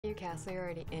You, Cassie, are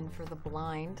already in for the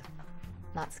blind.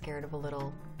 Not scared of a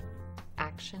little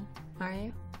action, are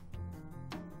you?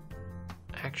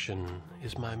 Action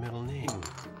is my middle name.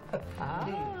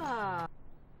 Ah.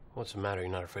 What's the matter?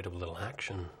 You're not afraid of a little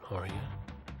action, are you?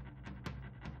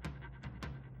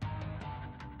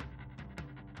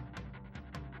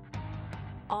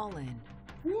 All in.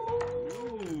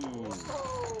 Ooh.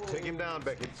 Take him down,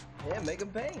 Beckett. Yeah, make him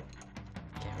pay.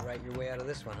 Can't write your way out of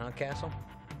this one, huh, Castle?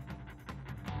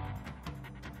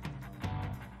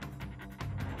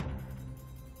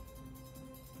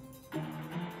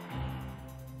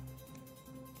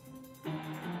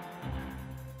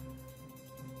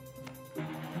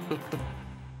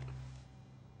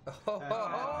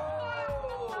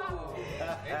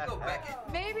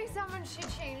 Maybe someone should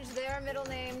change their middle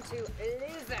name to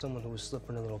Elizabeth. Someone who was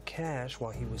slipping a little cash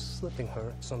while he was slipping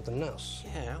her something else.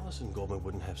 Yeah, Allison Goldman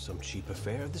wouldn't have some cheap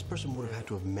affair. This person would have had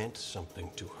to have meant something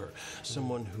to her.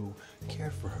 Someone who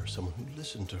cared for her, someone who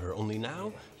listened to her. Only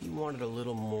now, he wanted a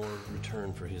little more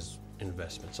return for his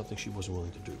investment, something she wasn't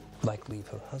willing to do. Like leave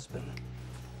her husband.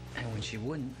 And when she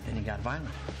wouldn't, then he got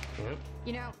violent.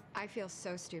 You know, I feel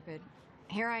so stupid.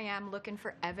 Here I am looking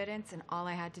for evidence, and all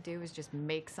I had to do was just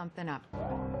make something up.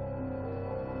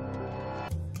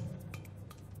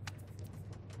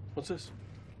 What's this?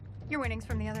 Your winnings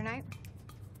from the other night.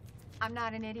 I'm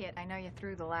not an idiot. I know you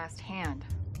threw the last hand.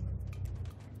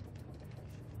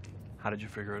 How did you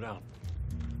figure it out?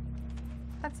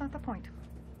 That's not the point.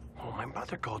 Oh, my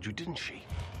mother called you, didn't she?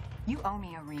 You owe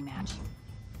me a rematch.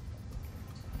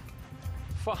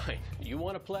 Fine. You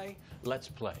want to play? Let's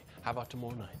play. How about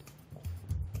tomorrow night?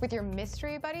 With your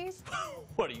mystery buddies?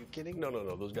 What, are you kidding?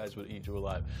 No. Those guys would eat you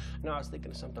alive. No, I was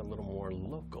thinking of something a little more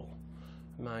local.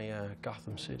 My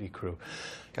Gotham City crew.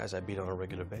 Guys I beat on a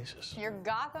regular basis. Your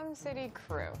Gotham City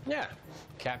crew. Yeah.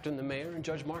 Captain, the mayor, and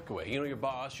Judge Markaway. You know your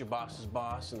boss's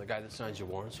boss, and the guy that signs your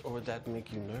warrants? Or would that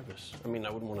make you nervous? I mean,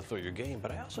 I wouldn't want to throw your game,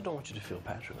 but I also don't want you to feel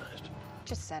patronized.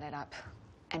 Just set it up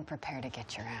and prepare to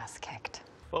get your ass kicked.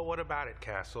 Well, what about it,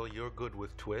 Castle? You're good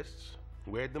with twists.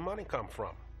 Where'd the money come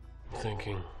from?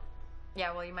 Thinking.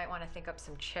 Yeah, well, you might want to think up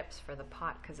some chips for the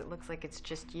pot, because it looks like it's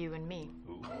just you and me.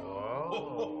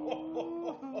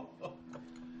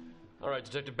 All right,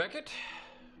 Detective Beckett.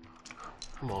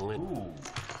 I'm all in. Ooh.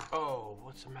 Oh,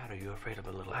 what's the matter? You afraid of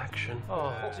a little action?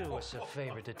 Oh, do us a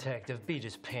favor, detective. Beat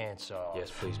his pants off.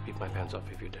 Yes, please. Beat my pants off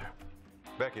if you dare.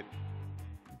 Beckett,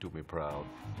 do me proud.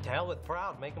 To hell with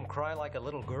proud. Make him cry like a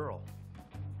little girl.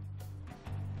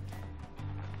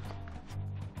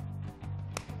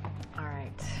 All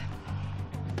right.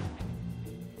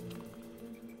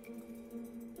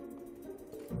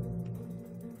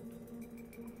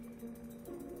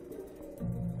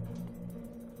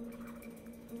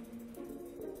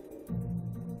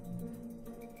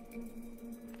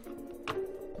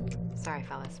 Sorry,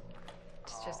 fellas.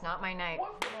 It's just not my night.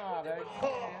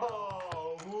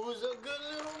 Oh, who's a good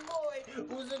little boy?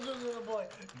 Who's a good little boy?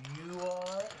 You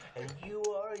are, and you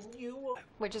are, and you are.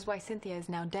 Which is why Cynthia is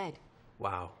now dead.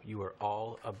 Wow, you are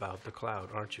all about the cloud,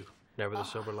 aren't you? Never the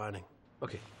silver lining.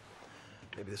 Okay,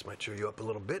 maybe this might cheer you up a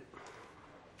little bit.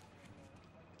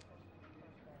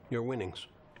 Your winnings.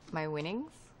 My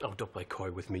winnings? Oh, don't play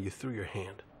coy with me. You threw your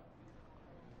hand.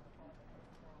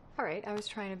 All right, I was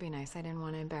trying to be nice. I didn't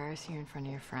want to embarrass you in front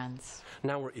of your friends.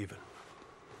 Now we're even.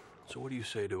 So what do you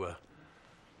say to a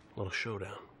little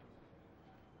showdown?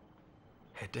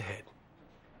 Head to head,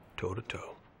 toe to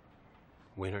toe,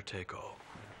 winner take all.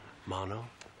 Mano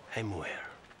a mujer.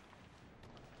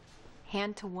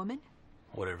 Hand to woman?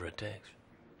 Whatever it takes.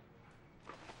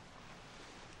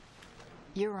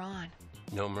 You're on.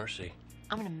 No mercy.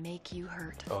 I'm gonna make you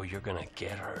hurt. Oh, you're gonna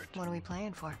get hurt. What are we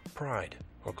playing for? Pride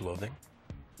or clothing.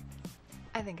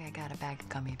 I think I got a bag of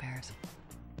gummy bears.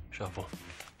 Shuffle.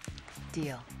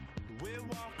 Deal.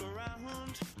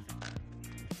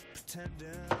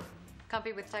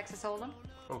 Comfy with Texas Hold'em?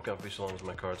 I'm comfy so long as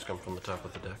my cards come from the top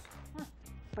of the deck. Huh.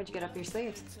 What'd you get up your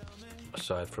sleeves?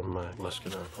 Aside from my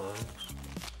muscular arms.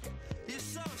 You're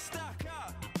so stuck up.